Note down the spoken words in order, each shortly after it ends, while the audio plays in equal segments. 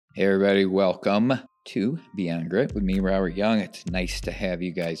Hey everybody, welcome to Beyond Grit with me, Robert Young. It's nice to have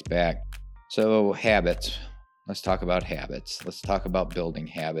you guys back. So habits, let's talk about habits. Let's talk about building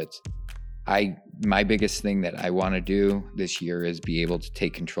habits. My biggest thing that I want to do this year is be able to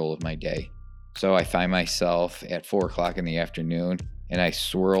take control of my day. So I find myself at 4:00 in the afternoon and I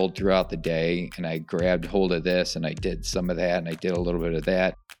swirled throughout the day and I grabbed hold of this and I did some of that and I did a little bit of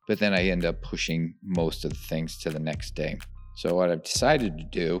that, but then I end up pushing most of the things to the next day. So what I've decided to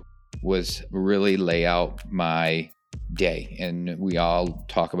do was really lay out my day. And we all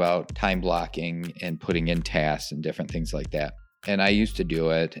talk about time blocking and putting in tasks and different things like that. And I used to do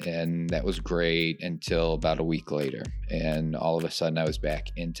it, and that was great until about a week later. And all of a sudden, I was back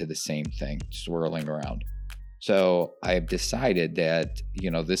into the same thing, swirling around. So I've decided that,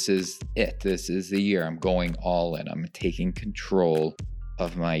 this is it. This is the year. I'm going all in. I'm taking control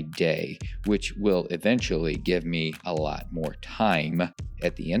of my day, which will eventually give me a lot more time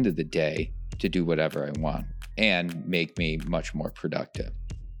at the end of the day to do whatever I want and make me much more productive.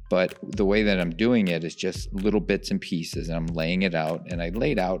 But the way that I'm doing it is just little bits and pieces, and I'm laying it out. And I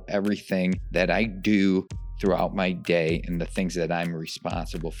laid out everything that I do throughout my day and the things that I'm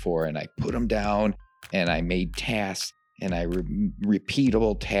responsible for. And I put them down and I made tasks and I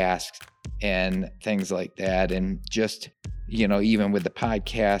repeatable tasks and things like that. And just, even with the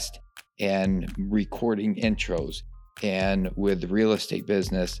podcast and recording intros and with the real estate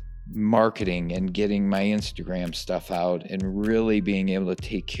business, marketing and getting my Instagram stuff out and really being able to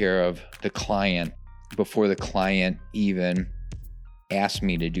take care of the client before the client even asks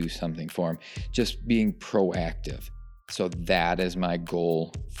me to do something for them, just being proactive. So that is my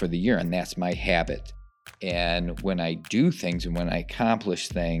goal for the year, and that's my habit. And when I do things and when I accomplish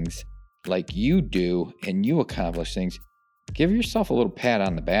things like you do and you accomplish things, give yourself a little pat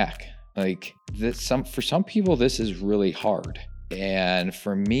on the back. Like for some people, this is really hard. And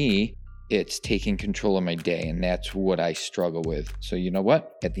for me, it's taking control of my day. And that's what I struggle with. So you know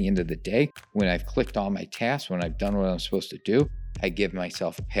what? At the end of the day, when I've clicked all my tasks, when I've done what I'm supposed to do, I give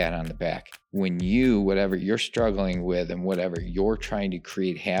myself a pat on the back. When whatever you're struggling with and whatever you're trying to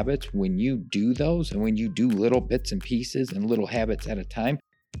create habits, when you do those and when you do little bits and pieces and little habits at a time,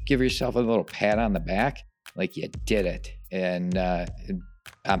 give yourself a little pat on the back like you did it. And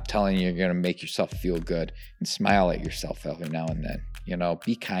I'm telling you, you're going to make yourself feel good and smile at yourself every now and then.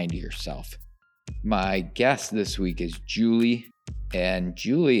 Be kind to yourself. My guest this week is Julie, and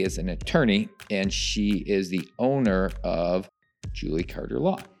Julie is an attorney, and she is the owner of Julie Carter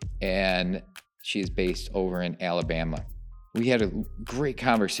Law, and she's based over in Alabama. We had a great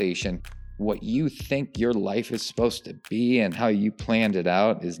conversation. What you think your life is supposed to be and how you planned it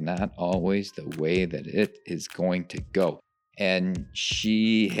out is not always the way that it is going to go. And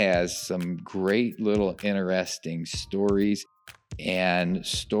she has some great little interesting stories and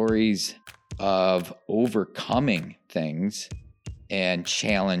stories of overcoming things and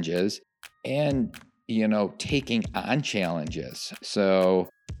challenges and, taking on challenges. So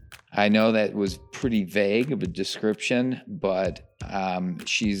I know that was pretty vague of a description, but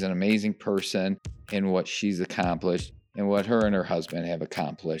she's an amazing person in what she's accomplished and what her and her husband have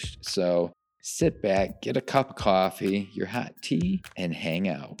accomplished. So sit back, get a cup of coffee, your hot tea, and hang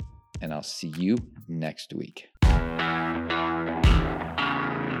out. And I'll see you next week.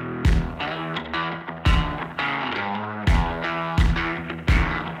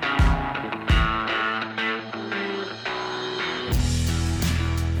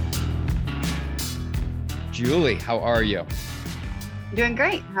 Julie, how are you? Doing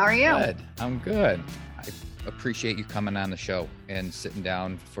great. How are you? Good. I'm good. I appreciate you coming on the show and sitting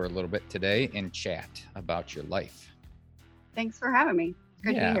down for a little bit today and chat about your life. Thanks for having me. It's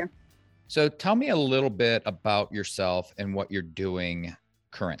good to be here. So tell me a little bit about yourself and what you're doing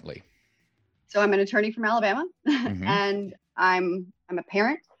currently. So I'm an attorney from Alabama, and I'm a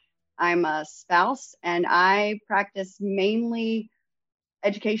parent. I'm a spouse, and I practice mainly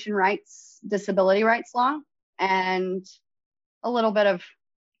education rights, disability rights law, and a little bit of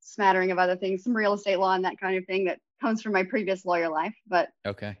smattering of other things, some real estate law and that kind of thing that comes from my previous lawyer life. But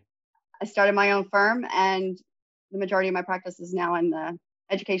okay, I started my own firm, and the majority of my practice is now in the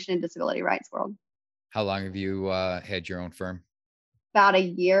education and disability rights world. How long have you had your own firm? About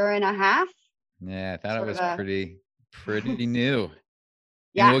 1.5 years. Yeah, I thought it was pretty new.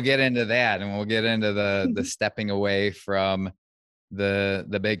 Yeah. And we'll get into that, and we'll get into the stepping away from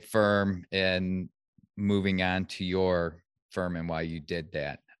the big firm and moving on to your firm and why you did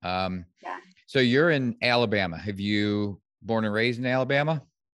that. So you're in Alabama. Have you born and raised in Alabama?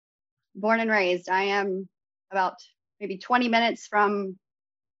 Born and raised. I am about maybe 20 minutes from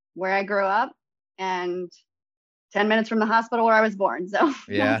where I grew up, and 10 minutes from the hospital where I was born. So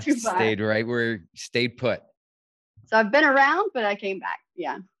Yeah, not too far. Stayed put. So I've been around, but I came back.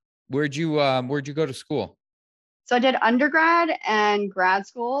 Yeah. Where'd you go to school? So I did undergrad and grad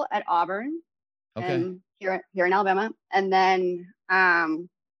school at Auburn Okay. and here in Alabama. And then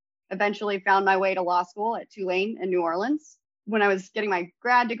eventually found my way to law school at Tulane in New Orleans. When I was getting my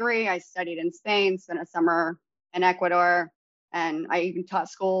grad degree, I studied in Spain, spent a summer in Ecuador, and I even taught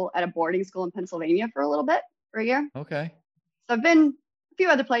school at a boarding school in Pennsylvania for a little bit, for a year. Okay. So I've been a few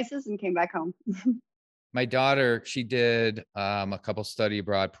other places and came back home. My daughter, she did a couple study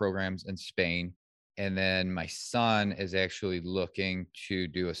abroad programs in Spain. And then my son is actually looking to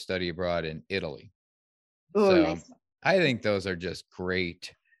do a study abroad in Italy. Ooh, So nice. I think those are just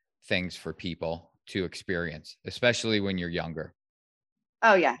great things for people to experience, especially when you're younger.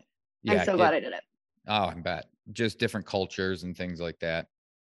 Oh, yeah. I'm Yeah. so glad I did it. Oh, I bet. Just different cultures and things like that.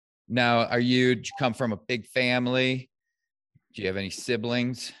 Now, did you come from a big family? Do you have any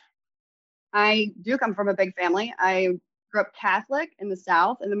siblings? I do come from a big family. I grew up Catholic in the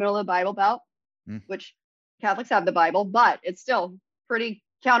South, in the middle of the Bible Belt, Mm, which Catholics have the Bible, but it's still pretty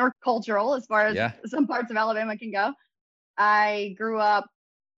countercultural as far as yeah. some parts of Alabama can go. I grew up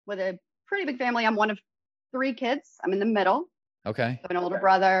with a pretty big family. I'm one of 3 kids. I'm in the middle. Okay. I have an older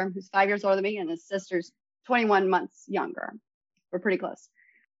brother who's 5 years older than me, and his sister's 21 months younger. We're pretty close.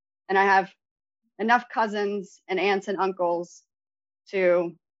 And I have enough cousins and aunts and uncles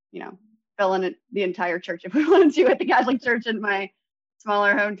to, fill in the entire church if we wanted to at the Catholic Church in my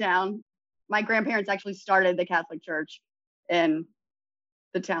smaller hometown. My grandparents actually started the Catholic Church in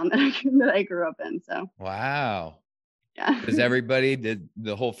the town that I grew up in. So, Wow. yeah. Did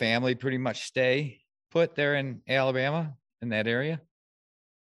the whole family pretty much stay put there in Alabama, in that area?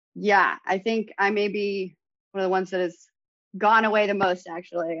 Yeah, I think I may be one of the ones that has gone away the most,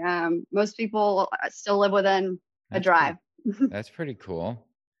 actually. Most people still live within a That's drive. That's pretty cool.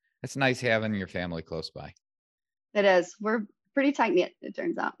 It's nice having your family close by. It is. We're pretty tight knit, it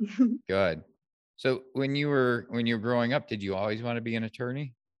turns out. Good. So when you were growing up, did you always want to be an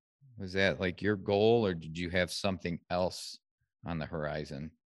attorney? Was that like your goal, or did you have something else on the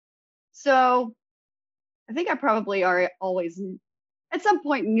horizon? So I think I probably are always at some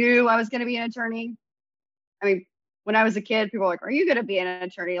point knew I was going to be an attorney. I mean, when I was a kid, people were like, "Are you going to be an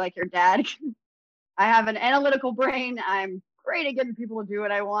attorney like your dad?" I have an analytical brain. I'm great at getting people to do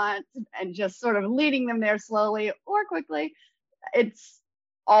what I want and just sort of leading them there slowly or quickly. It's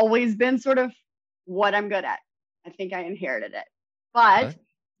always been sort of what I'm good at. I think I inherited it, but What?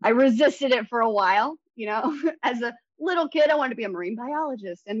 I resisted it for a while. As a little kid, I wanted to be a marine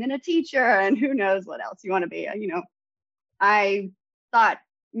biologist and then a teacher and who knows what else you want to be. I thought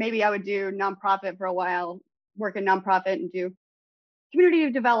maybe I would do nonprofit for a while, work in nonprofit and do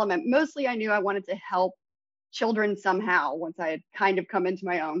community development. Mostly I knew I wanted to help children somehow once I had kind of come into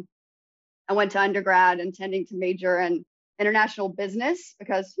my own. I went to undergrad intending to major in international business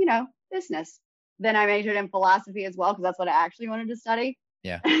because, business. Then I majored in philosophy as well because that's what I actually wanted to study.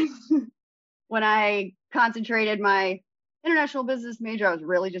 Yeah. When I concentrated my international business major, I was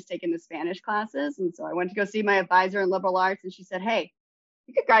really just taking the Spanish classes. And so I went to go see my advisor in liberal arts, and she said, "Hey,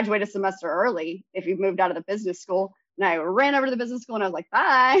 you could graduate a semester early if you've moved out of the business school." And I ran over to the business school and I was like,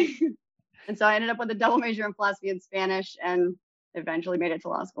 "Bye." And so I ended up with a double major in philosophy and Spanish and eventually made it to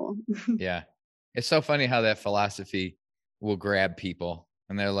law school. Yeah. It's so funny how that philosophy will grab people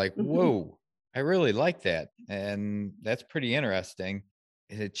and they're like, "Whoa, I really like that." And that's pretty interesting.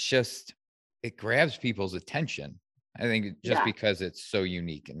 It grabs people's attention. I think just Yeah. because it's so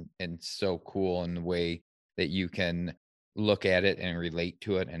unique and so cool in the way that you can look at it and relate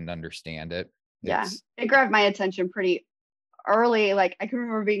to it and understand it. Yeah. It grabbed my attention pretty early. Like I can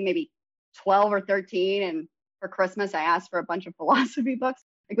remember being maybe 12 or 13. And for Christmas, I asked for a bunch of philosophy books.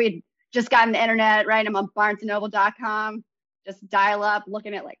 Like we had just gotten the internet, right? I'm on barnesandnoble.com, just dial up,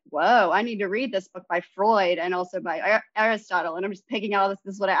 looking at like, whoa, I need to read this book by Freud and also by Aristotle. And I'm just picking out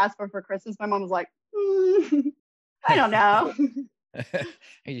this is what I asked for Christmas. My mom was like, I don't know.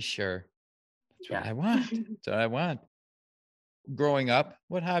 Are you sure? That's what Yeah. I want. That's what I want. Growing up,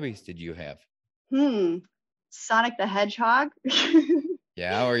 what hobbies did you have? Sonic the Hedgehog.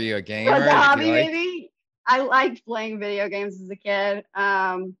 Yeah, were you a Was gamer? a Did you hobby, like? maybe. I liked playing video games as a kid.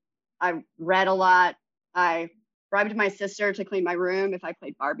 I read a lot. I bribed my sister to clean my room if I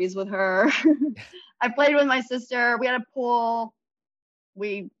played Barbies with her. I played with my sister. We had a pool.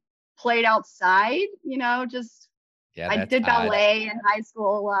 We played outside, just Yeah, I that's did odd. ballet in high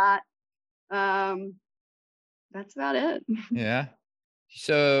school a lot. Um, that's about it. Yeah.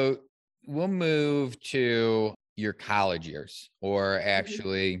 So we'll move to your college years or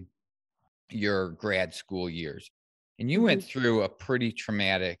actually your grad school years. And you went Mhm. through a pretty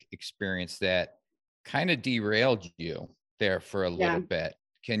traumatic experience that kind of derailed you there for a Yeah. little bit.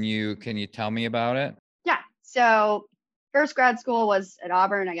 Can you tell me about it? Yeah. So first grad school was at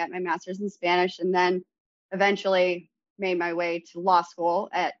Auburn. I got my master's in Spanish and then eventually made my way to law school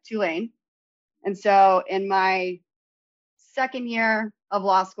at Tulane. And so in my second year of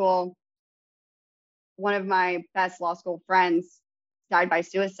law school, one of my best law school friends died by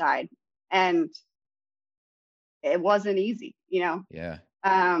suicide. And it wasn't easy, you know. Yeah.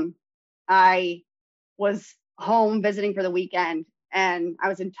 Um, I was home visiting for the weekend and I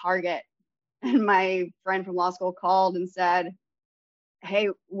was in Target and my friend from law school called and said, "Hey,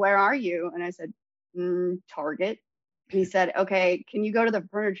 where are you?" And I said, Target. And he said, "Okay, can you go to the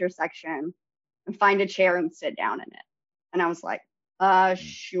furniture section and find a chair and sit down in it?" And I was like, Mm.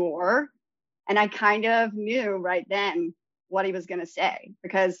 sure. And I kind of knew right then what he was going to say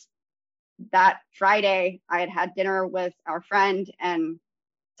because that Friday I had had dinner with our friend and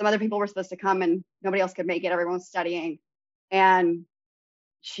some other people were supposed to come and nobody else could make it. Everyone was studying. And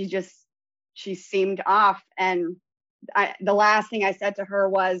she just, she seemed off. And the last thing I said to her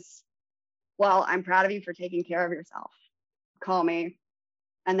was, "Well, I'm proud of you for taking care of yourself. Call me."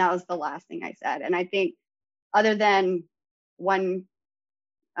 And that was the last thing I said. And I think, other than one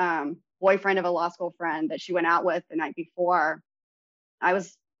boyfriend of a law school friend that she went out with the night before, I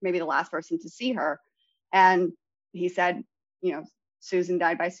was maybe the last person to see her. And he said, you know, "Susan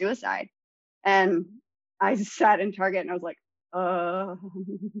died by suicide." And I sat in Target and I was like,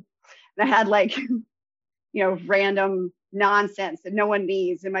 and I had like, random nonsense that no one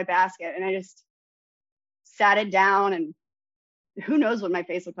needs in my basket. And I just sat it down and who knows what my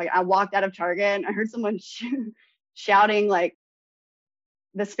face looked like. I walked out of Target and I heard someone shouting like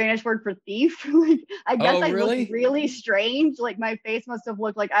the Spanish word for thief. Like, I guess Oh, I looked really? really strange. Like my face must have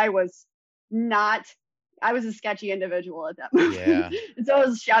looked like I was not, I was a sketchy individual at that moment. Yeah. And so I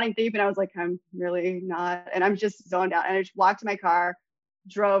was shouting thief and I was like, I'm really not. And I'm just zoned out. And I just walked to my car,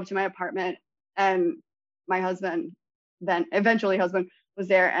 drove to my apartment, and my husband, then eventually husband, was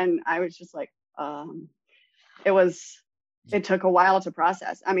there. And I was just like, it was, it took a while to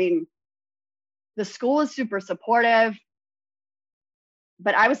process. I mean, the school is super supportive,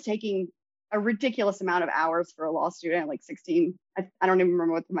 but I was taking a ridiculous amount of hours for a law student, like 16. I don't even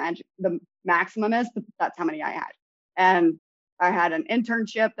remember what the maximum is, but that's how many I had. And I had an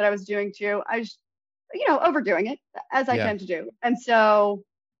internship that I was doing too. I was, overdoing it as I Yeah. tend to do. And so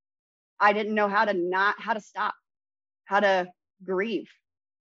I didn't know how to stop, how to grieve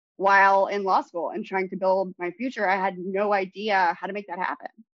while in law school and trying to build my future. I had no idea how to make that happen.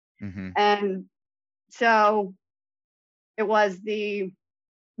 Hmm. And so it was the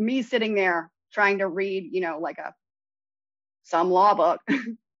me sitting there trying to read, like some law book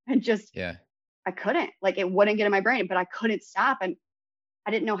and just Yeah. I couldn't, like, it wouldn't get in my brain, but I couldn't stop. And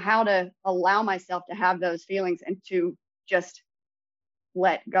I didn't know how to allow myself to have those feelings and to just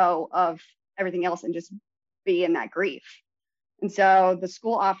let go of everything else and just be in that grief. And so the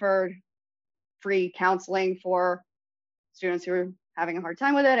school offered free counseling for students who were having a hard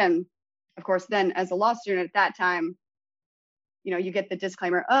time with it. And of course, then as a law student at that time, you get the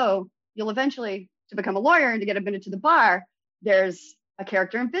disclaimer, "Oh, you'll eventually, to become a lawyer and to get admitted to the bar, there's a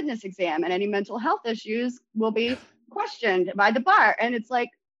character and fitness exam, and any mental health issues will be questioned by the bar." And it's like,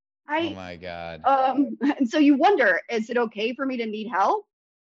 Oh I, my God. and so you wonder, is it okay for me to need help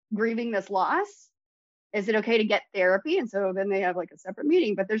grieving this loss? Is it okay to get therapy? And so then they have like a separate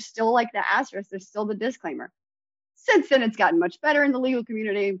meeting, but there's still like the asterisk, there's still the disclaimer. Since then, it's gotten much better in the legal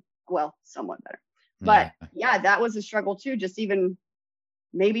community. Well, somewhat better. But Yeah. yeah, that was a struggle too, just even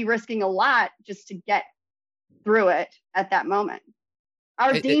maybe risking a lot just to get through it at that moment.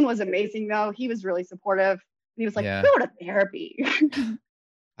 Our It, it, dean was amazing though. He was really supportive. He was like, yeah. "Go to therapy."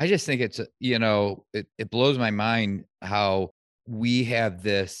 I just think it blows my mind how we have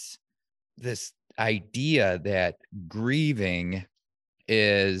this idea that grieving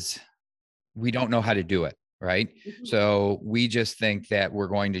is we don't know how to do it, right? So we just think that we're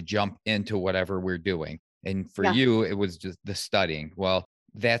going to jump into whatever we're doing. And for Yeah. you, it was just the studying. Well,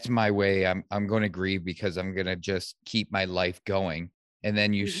 that's my way. I'm going to grieve because I'm going to just keep my life going. And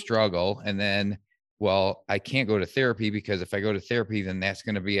then you Mhm. struggle. And then, well, I can't go to therapy because if I go to therapy, then that's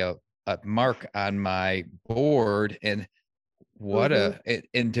going to be a mark on my board. And Mhm.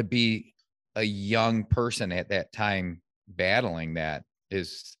 and to be a young person at that time battling that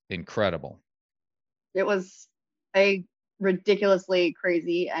is incredible. It was a ridiculously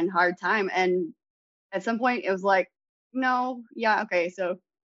crazy and hard time. And at some point, it was like, no, yeah, okay. So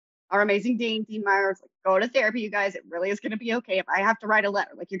our amazing Dean, Dean Meyer, was like, "Go to therapy, you guys. It really is going to be okay. If I have to write a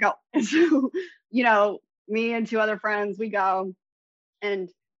letter, like, you go." And so, you know, me and two other friends, we go, and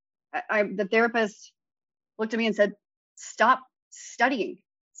the therapist looked at me and said, stop studying,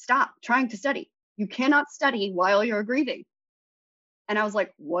 stop trying to study. You cannot study while you're grieving. And I was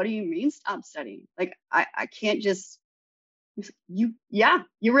like, what do you mean stop studying? Like, I can't just, you have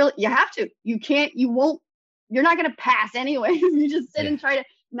to. You can't, you won't, you're not going to pass anyway. You just sit and try to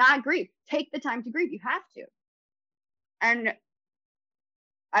not grieve. Take the time to grieve. You have to. And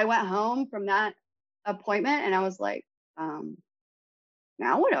I went home from that appointment and I was like,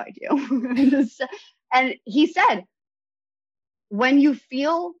 now what do I do? And he said, when you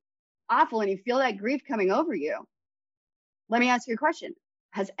feel awful and you feel that grief coming over you, let me ask you a question.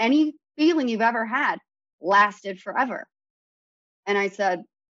 Has any feeling you've ever had lasted forever? And I said,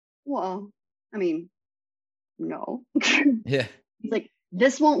 well, I mean, no. Yeah. He's like,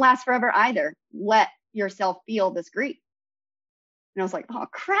 this won't last forever either. Let yourself feel this grief. And I was like, oh,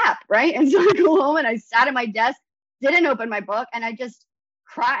 crap. Right. And so I go home and I sat at my desk, didn't open my book, and I just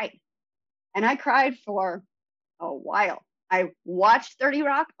cried. And I cried for a while. I watched 30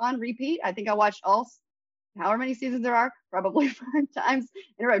 Rock on repeat. I think I watched all, however many seasons there are, probably 5 times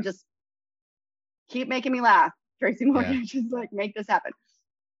in a row. Just keep making me laugh. Tracy Morgan, just like, make this happen.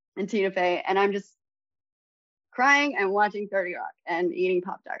 And Tina Fey. And I'm just crying and watching 30 Rock and eating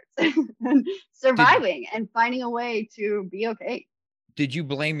Pop-Tarts and surviving and finding a way to be okay. Did you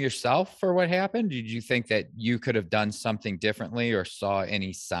blame yourself for what happened? Did you think that you could have done something differently or saw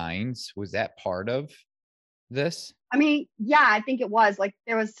any signs? Was that part of this? I mean, yeah, I think it was. Like,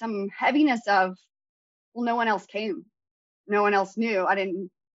 there was some heaviness of, well, no one else came. No one else knew. I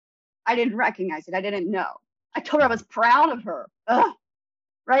didn't recognize it. I didn't know. I told her I was proud of her. Ugh.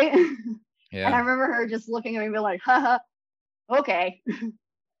 Right? Yeah. And I remember her just looking at me and being like, haha, okay.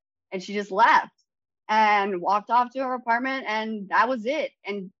 And she just left and walked off to her apartment, and that was it.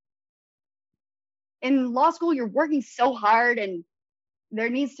 And in law school, you're working so hard, and there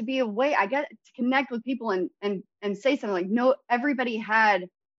needs to be a way, I get, to connect with people and say something like, no, everybody had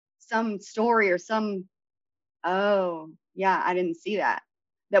some story or some, oh yeah, I didn't see that.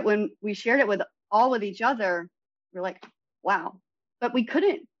 That when we shared it with each other, we're like, wow. But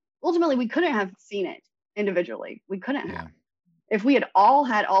ultimately we couldn't have seen it individually. We couldn't have. If we had all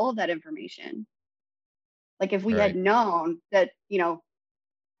had all of that information, like if we had known that,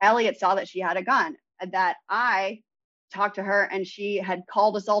 Elliot saw that she had a gun, that I talked to her and she had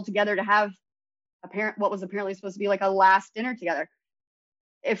called us all together to have what was apparently supposed to be like a last dinner together.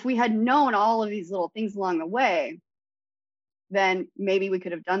 If we had known all of these little things along the way, then maybe we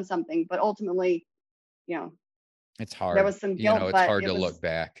could have done something. But ultimately, it's hard. There was some guilt. It's hard to look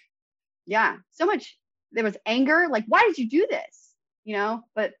back. Yeah. So much. There was anger. Like, why did you do this?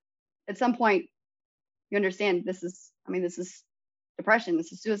 But at some point you understand this is depression.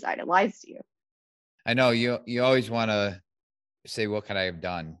 This is suicide. It lies to you. I know you always want to say, what could I have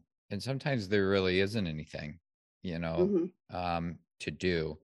done? And sometimes there really isn't anything, to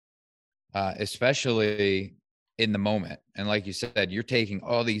do, especially in the moment. And like you said, you're taking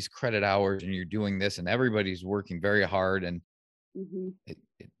all these credit hours and you're doing this and everybody's working very hard. And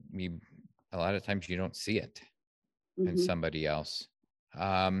a lot of times you don't see it in somebody else.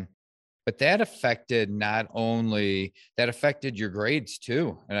 But that affected your grades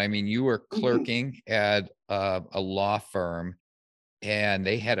too. And I mean, you were clerking at a law firm and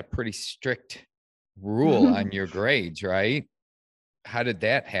they had a pretty strict rule on your grades, right? How did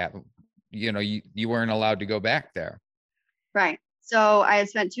that happen? You weren't allowed to go back there. Right. So I had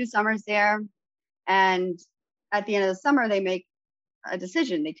spent 2 summers there, and at the end of the summer, they make a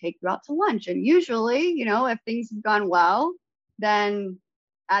decision. They take you out to lunch. And usually, if things have gone well, then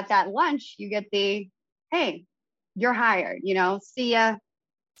at that lunch, you get the, hey, you're hired, see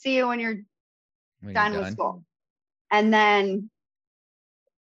you when you're done with school. And then,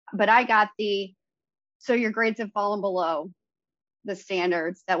 but I got so your grades have fallen below the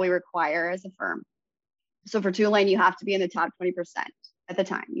standards that we require as a firm. So for Tulane, you have to be in the top 20%. At the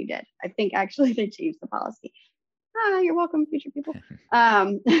time you did. I think actually they changed the policy. You're welcome, future people.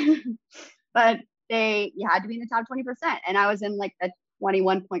 But you had to be in the top 20%. And I was in like the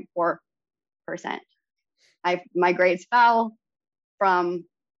 21.4%. My grades fell from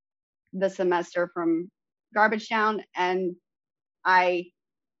the semester from Garbage Town, and I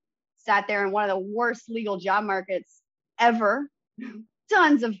sat there in one of the worst legal job markets ever.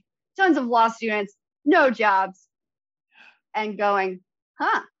 tons of law students, no jobs, and going,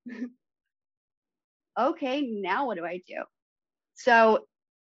 okay, now what do I do? So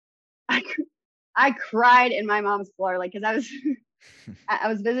I cried in my mom's floor, like, because I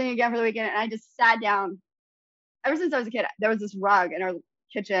was visiting again for the weekend, and I just sat down. Ever since I was a kid, there was this rug in our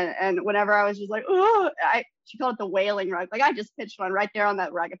kitchen. And whenever I was just like, oh, she called it the wailing rug. Like I just pitched one right there on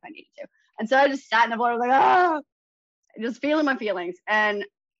that rug if I needed to. And so I just sat in the floor, like, oh, just feeling my feelings. And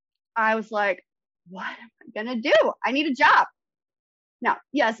I was like, what am I going to do? I need a job. Now,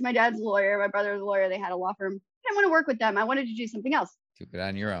 yes, my dad's a lawyer. My brother's a lawyer. They had a law firm. I didn't want to work with them. I wanted to do something else. Took it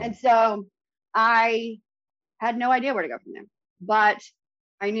on your own. And so I had no idea where to go from there. But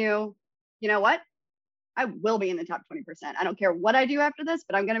I knew, you know what? I will be in the top 20%. I don't care what I do after this,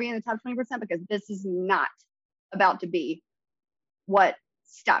 but I'm going to be in the top 20% because this is not about to be what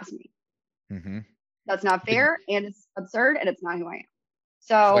stops me. Mm-hmm. That's not fair, and it's absurd, and it's not who I am.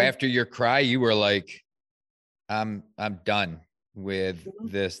 So after your cry, you were like, I'm done with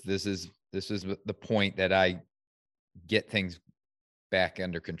this. This is the point that I get things back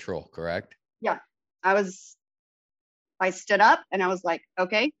under control, correct? Yeah. I stood up and I was like,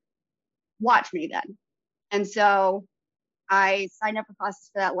 okay, watch me then. And so I signed up for classes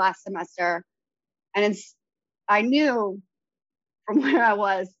for that last semester. And I knew from where I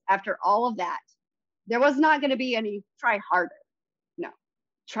was after all of that, there was not going to be any try harder. No,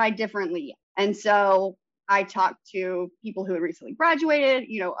 try differently. And so I talked to people who had recently graduated,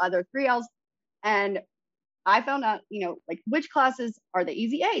 other 3Ls, and I found out, like which classes are the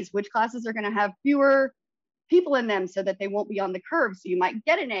easy A's, which classes are going to have fewer people in them so that they won't be on the curve. So you might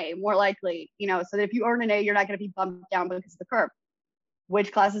get an A more likely, so that if you earn an A, you're not going to be bumped down because of the curve.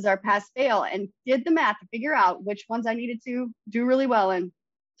 Which classes are pass fail, and did the math to figure out which ones I needed to do really well in.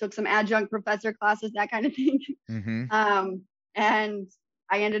 Took some adjunct professor classes, that kind of thing. Mm-hmm. And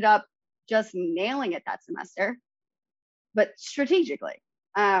I ended up just nailing it that semester, but strategically.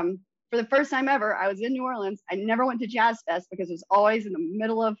 For the first time ever, I was in New Orleans. I never went to Jazz Fest because it was always in the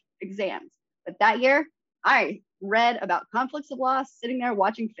middle of exams. But that year, I read about conflicts of law sitting there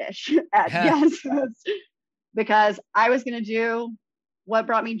watching fish at Jazz Fest because I was going to do what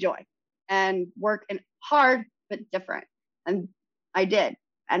brought me joy and work in hard but different. And I did.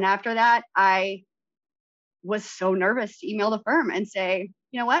 And after that, I was so nervous to email the firm and say,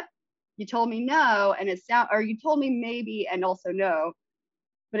 you know what? You told me no, and or you told me maybe and also no,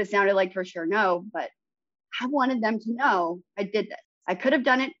 but it sounded like for sure no. But I wanted them to know I did this. I could have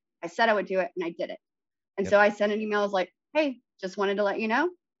done it. I said I would do it, and I did it. And so I sent an email. I was like, hey, just wanted to let you know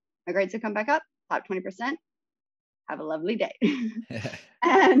my grades have come back up, top 20%. Have a lovely day.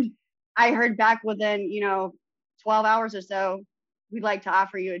 And I heard back within, 12 hours or so, we'd like to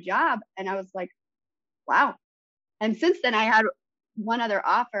offer you a job. And I was like, wow. And since then I had one other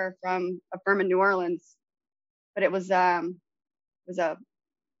offer from a firm in New Orleans, but it was a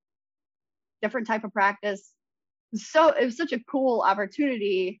different type of practice. So it was such a cool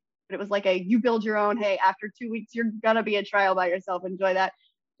opportunity, but it was like you build your own, hey, after 2 weeks, you're going to be a trial by yourself. Enjoy that.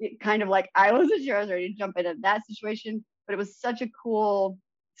 It kind of like, I wasn't sure I was ready to jump into that situation, but it was such a cool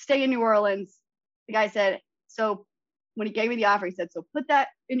stay in New Orleans. The guy said, so when he gave me the offer, he said, so put that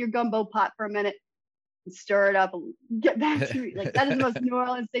in your gumbo pot for a minute and stir it up and get back to me. Like, that is the most New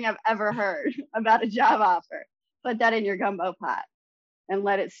Orleans thing I've ever heard about a job offer. Put that in your gumbo pot and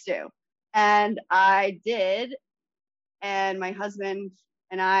let it stew. And I did. And my husband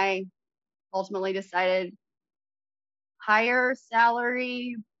and I ultimately decided higher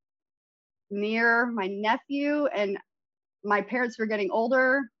salary near my nephew, and my parents were getting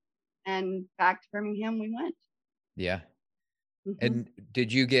older, and back to Birmingham we went. Yeah. Mm-hmm. And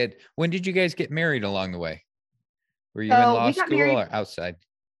when did you guys get married along the way? Were you in law school or outside?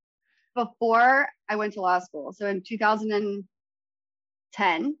 Before I went to law school. So in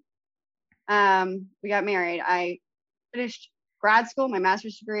 2010, we got married. I finished grad school, my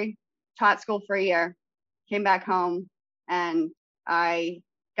master's degree, taught school for a year, came back home, and I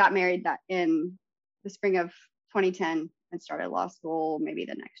got married that in the spring of 2010 and started law school maybe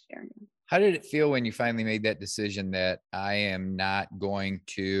the next year. How did it feel when you finally made that decision that I am not going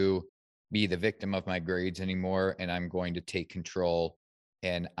to be the victim of my grades anymore, and I'm going to take control,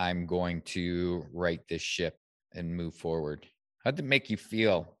 and I'm going to right this ship and move forward? How did it make you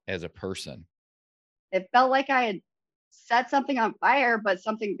feel as a person? It felt like I had set something on fire, but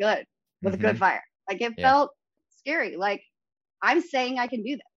something good with a good fire. Like it felt scary. Like I'm saying I can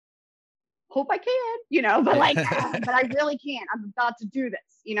do this. Hope I can, but like, but I really can't. I'm about to do this,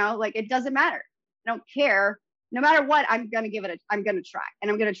 like it doesn't matter. I don't care. No matter what, I'm going to give it I'm going to try,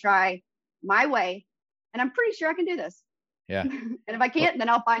 and I'm going to try my way. And I'm pretty sure I can do this. Yeah. And if I can't, then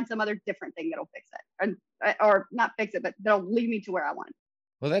I'll find some other different thing that'll fix it, or not fix it, but that'll lead me to where I want.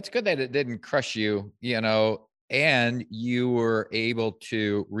 Well, that's good that it didn't crush you, and you were able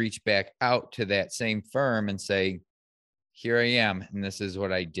to reach back out to that same firm and say, here I am, and this is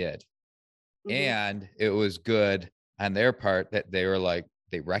what I did. Mm-hmm. And it was good on their part that they were like,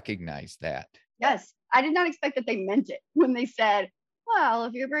 recognize that. Yes. I did not expect that they meant it when they said, well,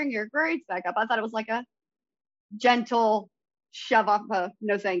 if you bring your grades back up. I thought it was like a gentle shove off a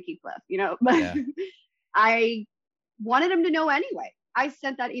no thank you cliff, but Yeah. I wanted them to know anyway. I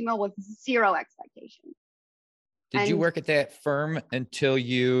sent that email with zero expectation. Did you work at that firm until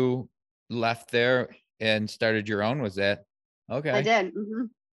you left there and started your own? Was that okay? I did. Mm-hmm.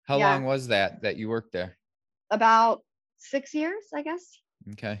 How long was that you worked there? About 6 years, I guess.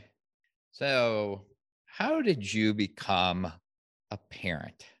 Okay. So how did you become a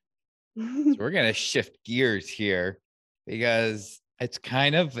parent? So we're going to shift gears here because it's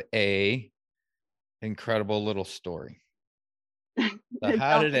kind of a incredible little story. So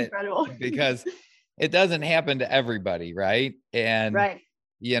how did it, because it doesn't happen to everybody, right? And, right.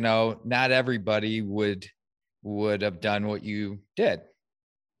 Not everybody would have done what you did.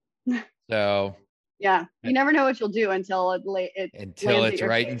 So yeah, you never know what you'll do until it's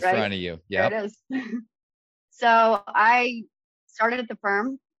right in front of you. Yeah, it is. So I started at the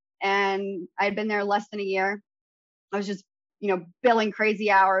firm, and I'd been there less than a year. I was just, billing crazy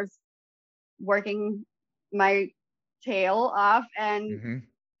hours, working my tail off, and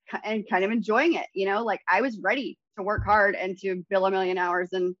kind of enjoying it. Like I was ready to work hard and to bill 1 million hours.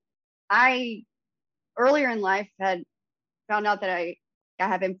 And I earlier in life had found out that I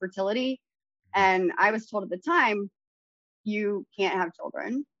have infertility. And I was told at the time, you can't have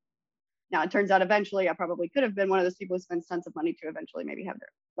children. Now, it turns out eventually I probably could have been one of those people who spends tons of money to eventually maybe have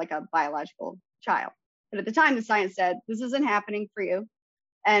like a biological child. But at the time, the science said, this isn't happening for you.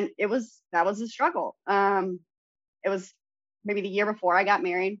 And that was a struggle. It was maybe the year before I got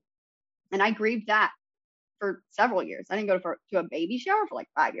married. And I grieved that for several years. I didn't go to a baby shower for like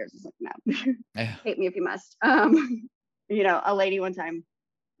 5 years. I was like, no, hate me if you must. A lady one time,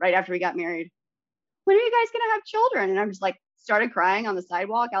 right after we got married, when are you guys going to have children? And I'm just like, started crying on the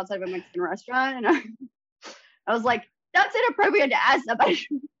sidewalk outside of a Mexican restaurant. And I was like, that's inappropriate to ask somebody.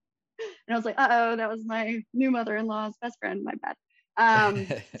 And I was like, that was my new mother-in-law's best friend. My bad.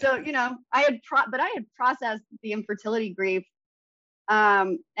 So, I had processed the infertility grief.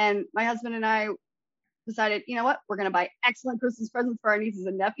 And my husband and I decided, you know what, we're going to buy excellent Christmas presents for our nieces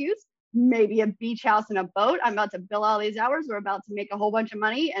and nephews, maybe a beach house and a boat. I'm about to bill all these hours. We're about to make a whole bunch of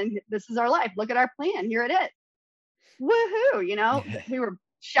money. And this is our life. Look at our plan. Here it is. Woohoo. We were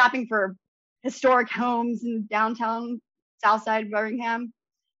shopping for historic homes in downtown Southside Birmingham.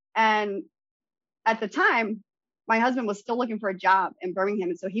 And at the time, my husband was still looking for a job in Birmingham.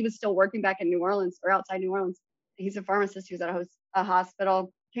 And so he was still working back in New Orleans or outside New Orleans. He's a pharmacist. He was at a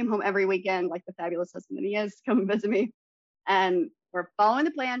hospital, came home every weekend, like the fabulous husband that he is, come and visit me. And we're following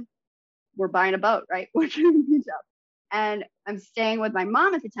the plan. We're buying a boat, right? We're getting a beach house. And I'm staying with my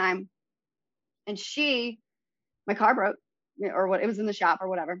mom at the time. And my car broke, or what, it was in the shop or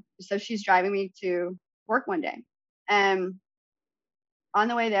whatever. So she's driving me to work one day. And on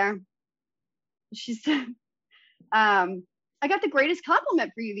the way there, she said, I got the greatest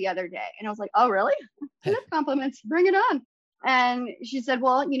compliment for you the other day. And I was like, oh, really? Compliments, bring it on. And she said,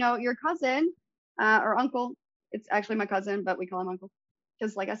 well, your cousin or uncle, it's actually my cousin, but we call him uncle.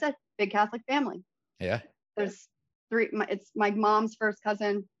 Because like I said, big Catholic family. Yeah. There's it's my mom's first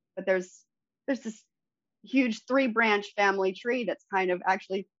cousin, but there's this huge 3-branch family tree that's kind of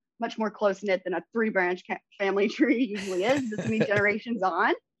actually much more close-knit than a 3-branch family tree usually is. This many generations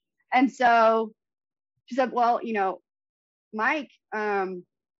on. And so she said, well, Mike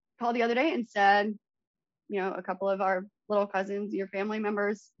called the other day and said, a couple of our little cousins, your family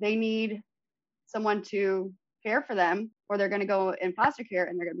members, they need someone to care for them, or they're going to go in foster care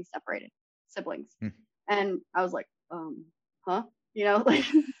and they're going to be separated siblings. And I was like, huh?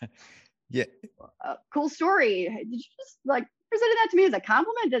 Yeah. Cool story. Did you just presented that to me as a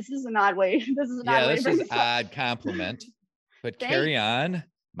compliment? This is an odd way. This is an odd way. This is odd compliment, but carry on,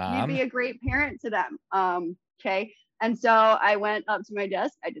 Mom. You'd be a great parent to them. Okay. And so I went up to my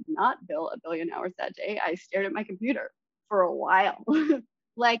desk. I did not bill 1 billion hours that day. I stared at my computer for a while,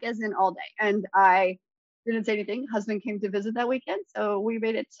 like as in all day. And I didn't say anything. Husband came to visit that weekend. So we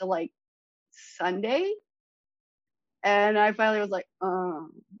made it to like Sunday. And I finally was like,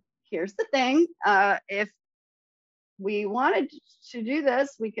 here's the thing. If we wanted to do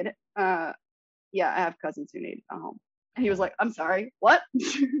this, we could, I have cousins who need a home. And he was like, I'm sorry, what?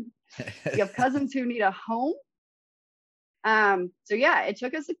 You have cousins who need a home? So yeah, it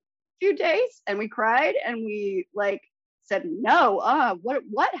took us a few days and we cried and we said, no, how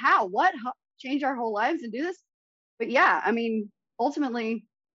change our whole lives and do this? But yeah, I mean, ultimately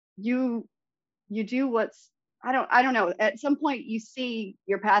you do what's, I don't know. At some point you see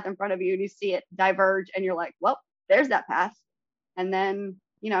your path in front of you and you see it diverge and you're like, well, there's that path. And then,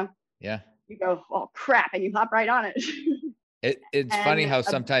 Yeah. you go, oh crap, and you hop right on it. It's funny And how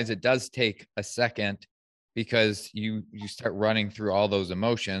sometimes it does take a second because you start running through all those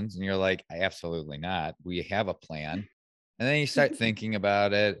emotions and you're like, absolutely not. We have a plan. And then you start thinking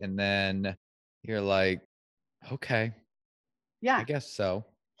about it and then you're like, okay, I yeah, guess so.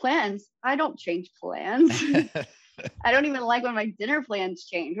 plans. I don't change plans. I don't even like when my dinner plans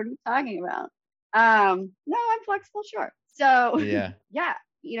change. What are you talking about? No, I'm flexible, sure. So Yeah. yeah,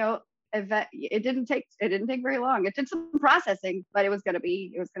 it didn't take very long. It took some processing, but it was gonna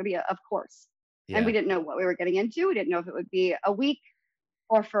be of course. And we Yeah. didn't know what we were getting into. We didn't know if it would be a week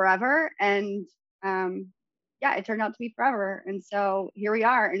or forever. And yeah, it turned out to be forever. And so here we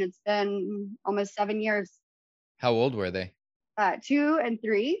are, and it's been almost 7 years. How old were they? 2 and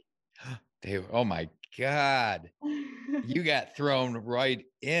 3. Oh my God. You got thrown right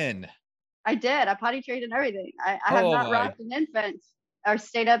in. I did. I potty trained and everything. I have Oh not my. rocked an infant or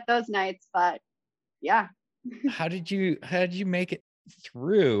stayed up those nights, but yeah. How did you make it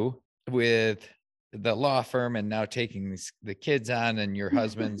through with the law firm and now taking the kids on and your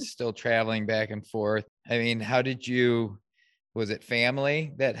husband's still traveling back and forth? I mean, was it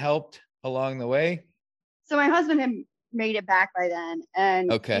family that helped along the way? So my husband had made it back by then,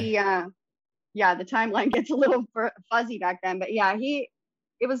 and Okay. yeah, the timeline gets a little fuzzy back then, but yeah,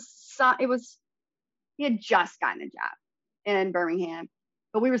 it was he had just gotten a job in Birmingham,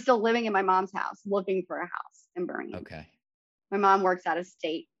 but we were still living in my mom's house, looking for a house in Birmingham. Okay. My mom works out of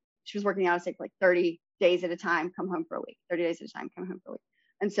state. She was working out of state for like 30 days at a time, come home for a week, 30 days at a time, come home for a week.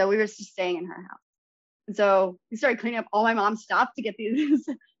 And so we were just staying in her house. And so we started cleaning up all my mom's stuff to get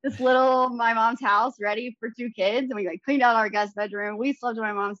this little my mom's house ready for 2 kids. And we like cleaned out our guest bedroom. We slept in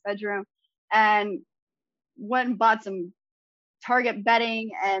my mom's bedroom and went and bought some Target bedding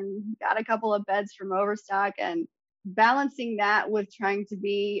and got a couple of beds from Overstock, and balancing that with trying to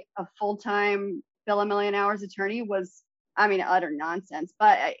be a full-time bill a million hours attorney was, I mean, utter nonsense.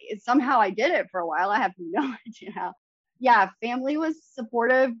 But somehow I did it for a while. I have no idea how. Yeah, family was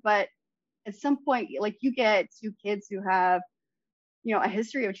supportive, but at some point, like you get 2 kids who have, a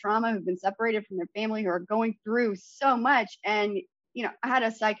history of trauma, who've been separated from their family, who are going through so much. And, I had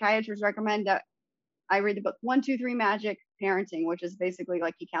a psychiatrist recommend that I read the book 1-2-3 Magic Parenting, which is basically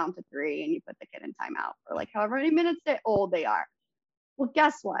like you count to 3 and you put the kid in timeout for like however many minutes old they are. Well,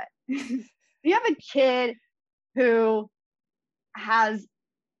 guess what? You have a kid who has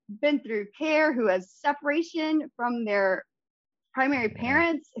been through care, who has separation from their primary Yeah.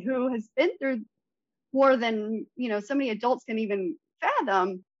 parents, who has been through more than so many adults can even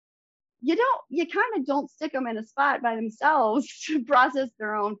fathom. You kind of don't stick them in a spot by themselves to process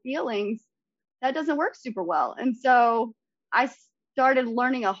their own feelings. That doesn't work super well. And so I started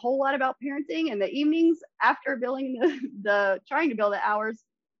learning a whole lot about parenting in the evenings after building the trying to build the hours.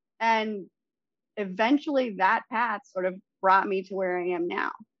 And eventually that path sort of brought me to where I am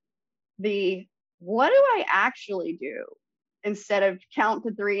now. What do I actually do instead of count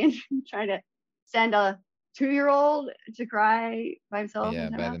to 3 and try to send a 2-year-old to cry by himself Yeah,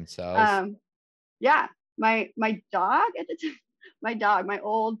 in by timeout? themselves. Yeah, my dog at the time, my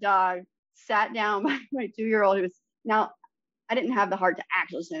old dog sat down by my 2-year-old, who was now, I didn't have the heart to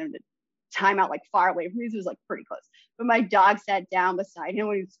actually send him to timeout like far away from me. He was like pretty close. But my dog sat down beside him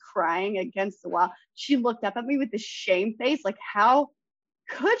when he was crying against the wall. She looked up at me with this shame face, like, how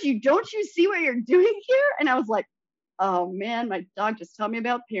could you? Don't you see what you're doing here? And I was like, oh man, my dog just told me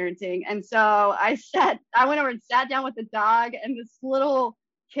about parenting. And so I went over and sat down with the dog and this little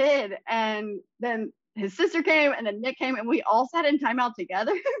kid. And then his sister came, and then Nick came, and we all sat in timeout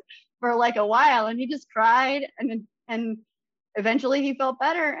together for like a while. And he just cried. And eventually he felt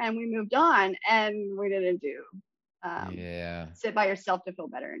better, and we moved on, and we didn't do Yeah. sit by yourself to feel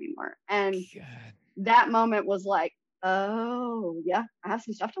better anymore. And God. that moment was like, oh yeah, I have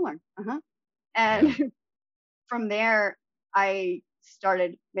some stuff to learn. Yeah. And from there, I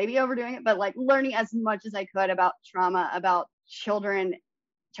started maybe overdoing it, but like learning as much as I could about trauma, about children,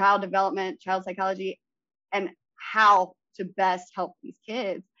 child development, child psychology, and how to best help these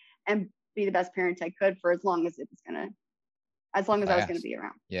kids and be the best parent I could for as long as I was gonna Last. be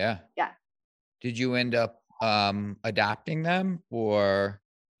around. Yeah. Yeah. Did you end up adopting them, or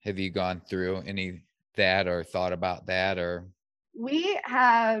have you gone through any that or thought about that or We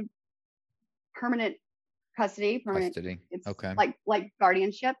have permanent custody, permanent, custody? it's Okay. like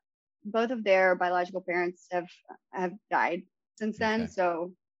guardianship. Both of their biological parents have died since then. Okay.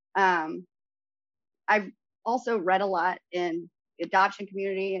 So I've also read a lot in the adoption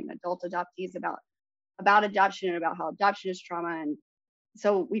community and adult adoptees about adoption and about how adoption is trauma. And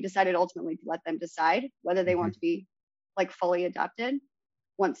so we decided ultimately to let them decide whether they Mhm. want to be like fully adopted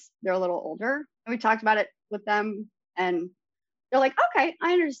once they're a little older. And we talked about it with them, and they're like, okay,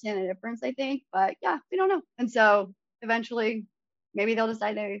 I understand the difference, I think, but yeah, we don't know. And so eventually maybe they'll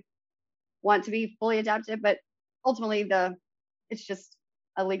decide they want to be fully adopted, but ultimately it's just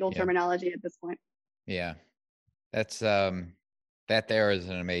a legal Yeah. terminology at this point. Yeah. That's that there is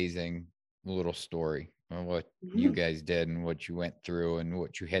an amazing little story of what you guys did and what you went through and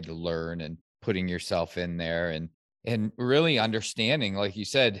what you had to learn, and putting yourself in there, and really understanding, like you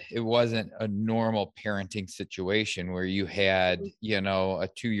said, it wasn't a normal parenting situation where you had, you know, a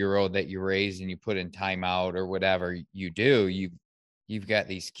 2-year-old that you raised and you put in timeout or whatever you do. You've got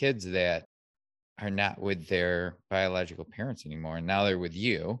these kids that are not with their biological parents anymore, and now they're with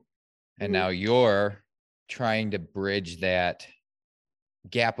you, and now you're trying to bridge that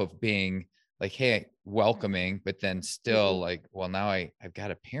gap of being like, hey, welcoming, but then still like, well, now I've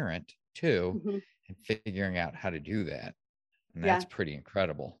got a parent too, and figuring out how to do that. And that's pretty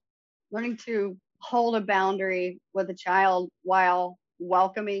incredible. Learning to hold a boundary with a child while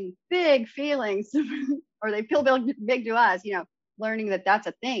welcoming big feelings, or they feel big to us, you know, learning that that's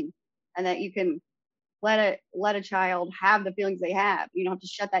a thing, and that you can let a child have the feelings they have. You don't have to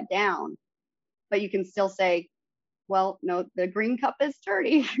shut that down, but you can still say, well, no, the green cup is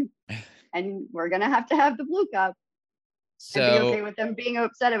dirty and we're going to have the blue cup, and be okay with them being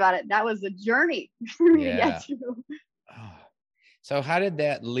upset about it. That was a journey for me to get to. Oh. So how did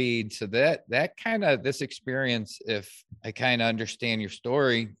that lead? So that kind of, this experience, if I kind of understand your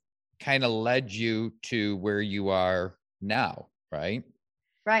story, kind of led you to where you are now, right?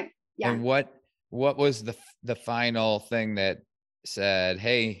 Right. Yeah. And what was the final thing that said,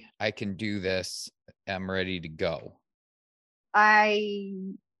 hey, I can do this, I'm ready to go?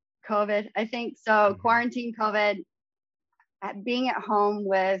 COVID, I think so. Quarantine, COVID, being at home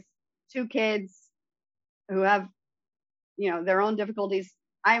with 2 kids who have, you know, their own difficulties.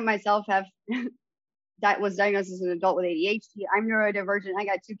 I myself have that was diagnosed as an adult with ADHD. I'm neurodivergent. I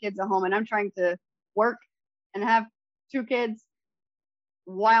got 2 kids at home, and I'm trying to work and have 2 kids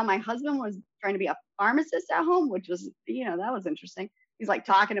while my husband was trying to be a pharmacist at home, which was, you know, that was interesting. He's like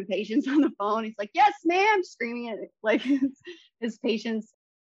talking to patients on the phone. He's like, yes, ma'am, screaming at like his patients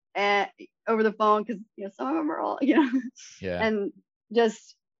over the phone, because, you know, some of them are all, you know, and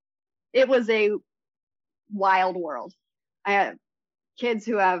just, it was a wild world. I have kids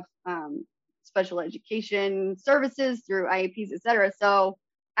who have special education services through IEPs, et cetera. So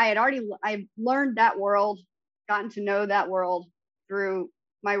I've learned that world, gotten to know that world through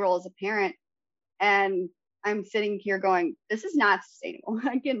my role as a parent. And I'm sitting here going, this is not sustainable.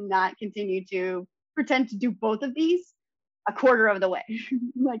 I cannot continue to pretend to do both of these a quarter of the way.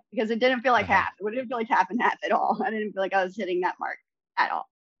 Like, because it didn't feel like half. It didn't feel like half and half at all. I didn't feel like I was hitting that mark at all.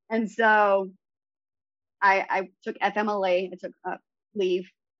 And so I took FMLA. I took leave.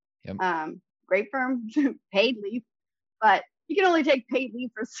 Great firm, paid leave, but you can only take paid leave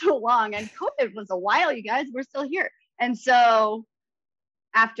for so long. And COVID was a while, you guys. We're still here. And so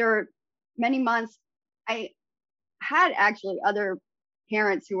after many months, I had actually other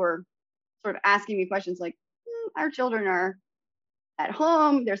parents who were sort of asking me questions like, our children are at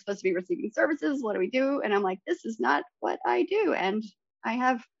home, they're supposed to be receiving services, what do we do? And I'm like, this is not what I do. And I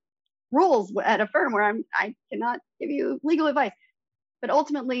have rules at a firm where I cannot give you legal advice. But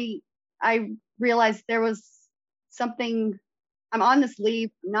ultimately, I realized there was something. I'm on this leave,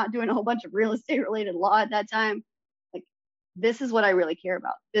 I'm not doing a whole bunch of real estate related law at that time. Like, this is what I really care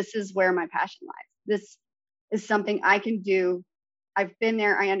about. This is where my passion lies. This is something I can do. I've been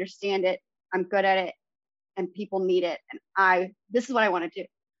there. I understand it. I'm good at it, and people need it. And this is what I want to do.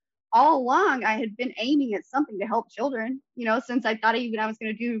 All along, I had been aiming at something to help children, you know, since I thought even I was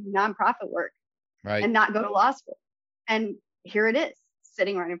going to do nonprofit work, right, and not go to law school. And here it is,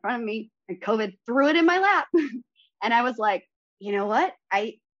 sitting right in front of me, and COVID threw it in my lap. And I was like, you know what?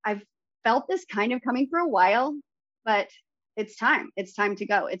 I've felt this kind of coming for a while, but it's time. It's time to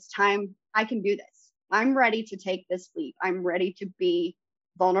go. It's time. I can do this. I'm ready to take this leap. I'm ready to be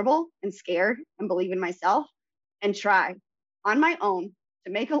vulnerable and scared and believe in myself and try on my own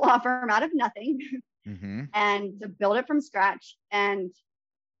to make a law firm out of nothing and to build it from scratch and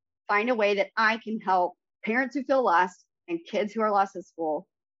find a way that I can help parents who feel lost and kids who are lost at school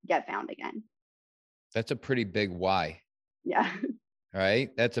get found again. That's a pretty big why. Yeah. Right?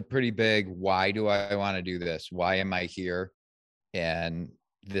 That's a pretty big, why do I want to do this? Why am I here? And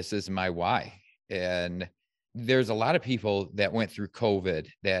this is my why. And there's a lot of people that went through COVID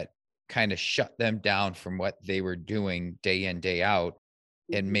that kind of shut them down from what they were doing day in, day out,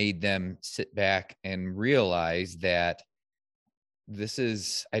 and made them sit back and realize that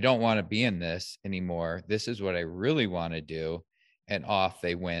I don't want to be in this anymore. This is what I really want to do. And off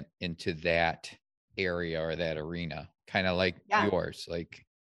they went into that area or that arena, kind of like yours. Like,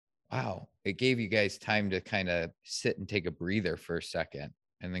 wow, it gave you guys time to kind of sit and take a breather for a second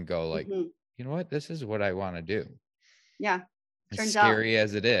and then go like, you know what? This is what I want to do. Yeah. As scary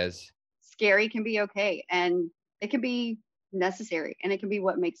as it is. Scary can be okay. And it can be necessary. And it can be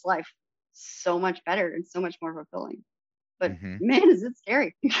what makes life so much better and so much more fulfilling. But man, is it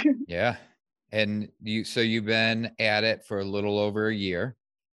scary. Yeah. And you've been at it for a little over a year.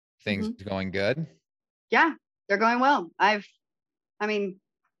 Things going good? Yeah, they're going well. I mean,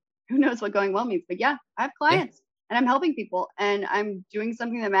 who knows what going well means, but yeah, I have clients and I'm helping people and I'm doing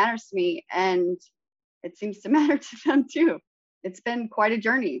something that matters to me and it seems to matter to them too. It's been quite a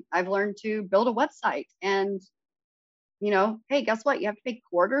journey. I've learned to build a website and, hey, guess what? You have to pay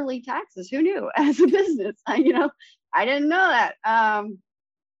quarterly taxes. Who knew as a business? I didn't know that.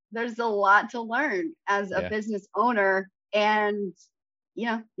 There's a lot to learn as a business owner and,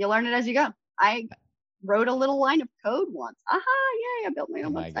 you learn it as you go. I wrote a little line of code once. I built my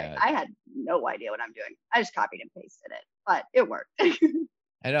own website. God. I had no idea what I'm doing. I just copied and pasted it, but it worked.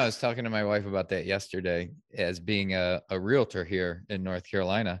 I know. I was talking to my wife about that yesterday. As being a realtor here in North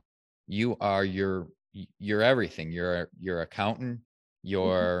Carolina, you are your everything. You're your accountant.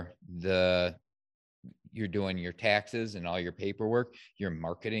 You're you're doing your taxes and all your paperwork. You're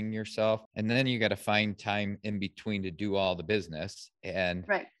marketing yourself, and then you got to find time in between to do all the business. And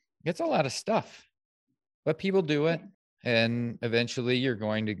it's a lot of stuff. But people do it, and eventually you're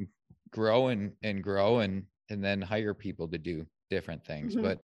going to grow and grow and then hire people to do different things.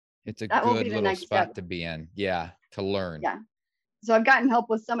 But it's a good little spot to be in. Yeah, to learn. Yeah. So I've gotten help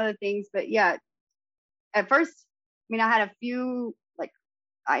with some of the things, but at first, I had a few,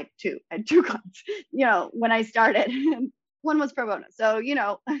 I had two clients, when I started. One was pro bono. So,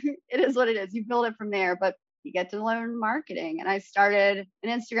 it is what it is. You build it from there, but you get to learn marketing. And I started an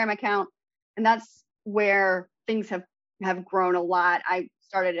Instagram account, and that's where things have grown a lot. I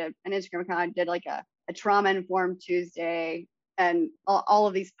started an Instagram account. I did like a trauma-informed Tuesday and all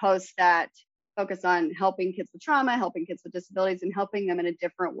of these posts that focus on helping kids with trauma, helping kids with disabilities, and helping them in a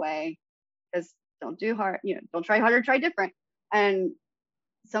different way. Because don't try harder, try different. And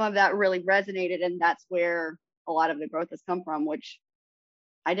some of that really resonated, and that's where a lot of the growth has come from, which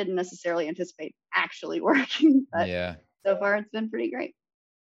I didn't necessarily anticipate actually working. But so far it's been pretty great.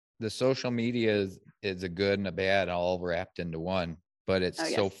 The social media is a good and a bad all wrapped into one, but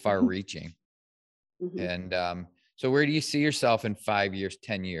it's so far reaching. And so where do you see yourself in 5 years,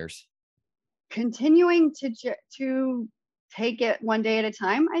 10 years? Continuing to take it one day at a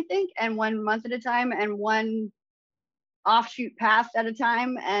time, I think, and 1 month at a time, and one offshoot path at a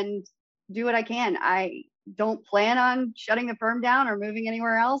time, and do what I can. I don't plan on shutting the firm down or moving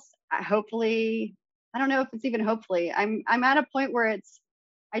anywhere else. I don't know if it's even hopefully. I'm at a point where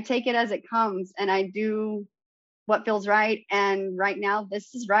I take it as it comes and I do what feels right. And right now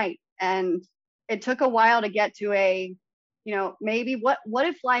this is right. And it took a while to get to maybe what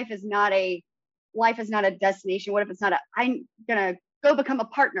if life is not a destination? What if it's not I'm going to go become a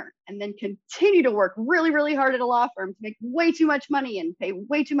partner and then continue to work really, really hard at a law firm to make way too much money and pay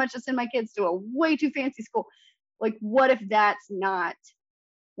way too much to send my kids to a way too fancy school? Like, what if that's not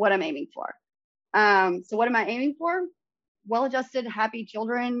what I'm aiming for? So what am I aiming for? Well-adjusted, happy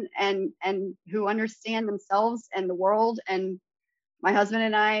children and who understand themselves and the world, and my husband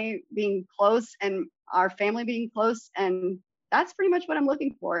and I being close and our family being close. And that's pretty much what I'm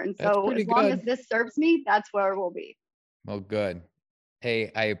looking for. And so as long as this serves me, that's where we'll be. Well, good.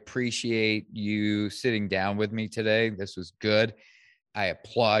 Hey, I appreciate you sitting down with me today. This was good. I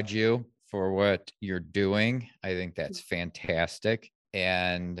applaud you for what you're doing. I think that's fantastic.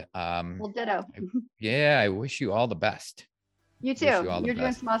 And well, ditto. I wish you all the best. You too. You're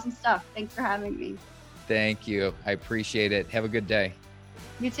doing some awesome stuff. Thanks for having me. Thank you. I appreciate it. Have a good day.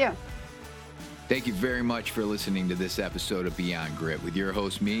 You too. Thank you very much for listening to this episode of Beyond Grit with your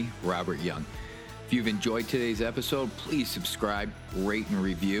host, me, Robert Young. If you've enjoyed today's episode, please subscribe, rate, and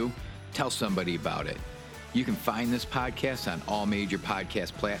review. Tell somebody about it. You can find this podcast on all major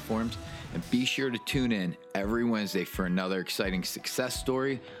podcast platforms, and be sure to tune in every Wednesday for another exciting success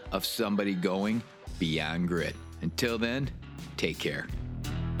story of somebody going beyond grit. Until then, take care.